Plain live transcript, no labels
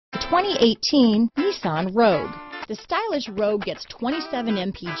2018 Nissan Rogue. The stylish Rogue gets 27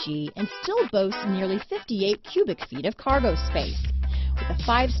 mpg and still boasts nearly 58 cubic feet of cargo space. With a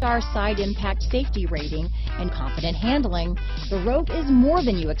 5-star side impact safety rating and confident handling, the Rogue is more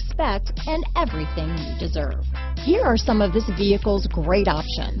than you expect and everything you deserve. Here are some of this vehicle's great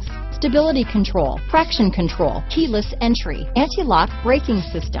options: stability control, traction control, keyless entry, anti-lock braking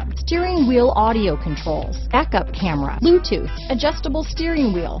system, steering wheel audio controls, backup camera, Bluetooth, adjustable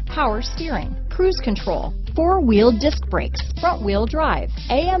steering wheel, power steering, cruise control, 4-wheel disc brakes, front-wheel drive,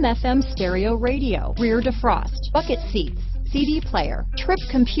 AM/FM stereo radio, rear defrost, bucket seats, CD player, trip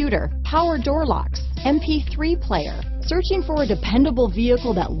computer, power door locks, MP3 player. Searching for a dependable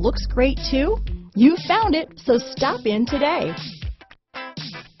vehicle that looks great too? You found it, so stop in today.